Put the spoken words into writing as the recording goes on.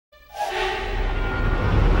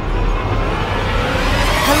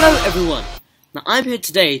Hello everyone! Now I'm here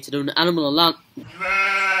today to do an animal alarm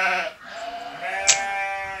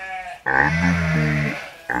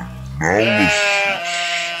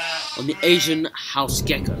on the Asian house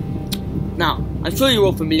gecko. Now, I'm sure you're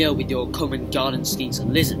all familiar with your common garden snakes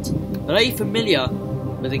and lizards, but are you familiar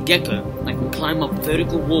with a gecko that can climb up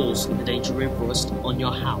vertical walls in the dangerous rainforest on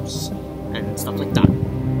your house and stuff like that?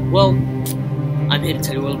 Well, I'm here to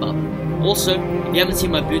tell you all about it. Also, if you haven't seen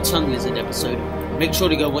my blue tongue lizard episode, make sure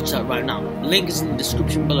to go watch that right now. The link is in the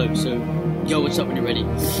description below, so go watch that when you're ready.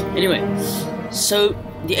 Anyway, so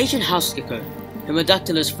the Asian house gecko,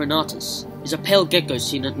 Hemodactylus frenatus, is a pale gecko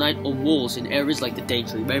seen at night on walls in areas like the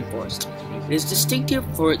Daintree rainforest. It is distinctive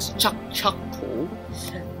for its chuck-chuck call,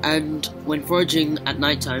 and when foraging at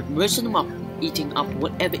nighttime, most of them are eating up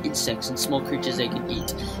whatever insects and small creatures they can eat.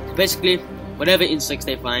 So basically, whatever insects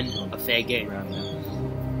they find are fair game.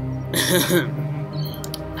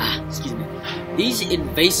 Excuse me. These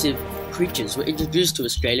invasive creatures were introduced to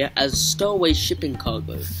Australia as stowaway shipping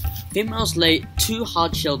cargo. Females lay 2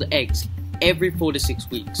 hard-shelled eggs every 4 to 6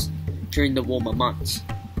 weeks during the warmer months.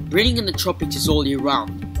 Breeding in the tropics is all year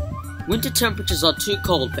round. Winter temperatures are too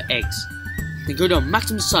cold for eggs. They grow to a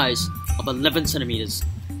maximum size of 11 centimeters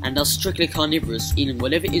and are strictly carnivorous, eating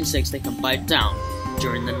whatever insects they can bite down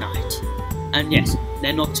during the night. And yes,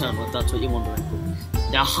 they're nocturnal if that's what you're wondering.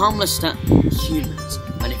 They are harmless to humans,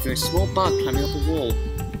 and if you're a small bug climbing up a wall,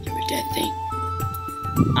 you're a dead thing.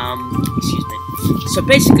 Excuse me. So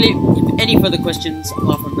basically, if any further questions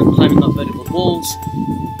apart from them climbing up vertical walls,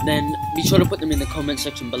 then be sure to put them in the comment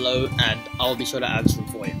section below and I'll be sure to answer them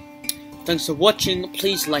for you. Thanks for watching.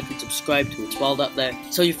 Please like and subscribe to It's Wild Out There.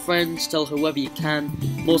 Tell your friends, tell whoever you can.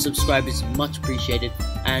 More subscribers is much appreciated.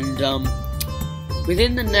 And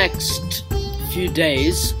within the next few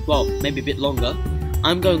days, well, maybe a bit longer,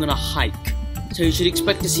 I'm going on a hike. So you should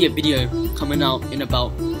expect to see a video coming out in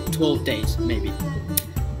about 12 days, maybe.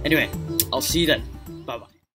 Anyway, I'll see you then. Bye bye.